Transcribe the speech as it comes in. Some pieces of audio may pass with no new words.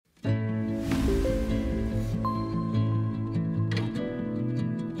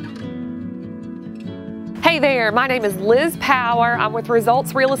Hey there, my name is Liz Power. I'm with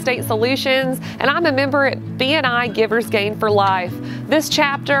Results Real Estate Solutions, and I'm a member at BNI Givers Gain for Life. This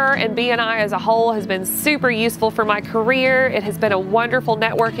chapter and BNI as a whole has been super useful for my career. It has been a wonderful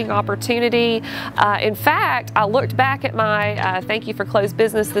networking opportunity. In fact, I looked back at my thank you for closed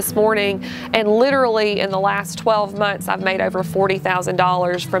business this morning, and literally in the last 12 months, I've made over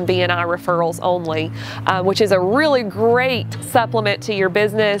 $40,000 from BNI referrals only, which is a really great supplement to your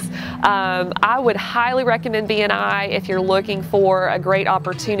business. I would highly recommend BNI if you're looking for a great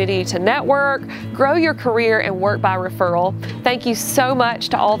opportunity to network, grow your career, and work by referral. Thank you so much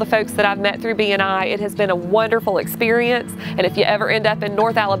to all the folks that I've met through BNI. It has been a wonderful experience, and if you ever end up in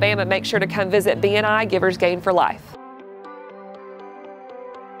North Alabama, make sure to come visit BNI Givers Gain for Life.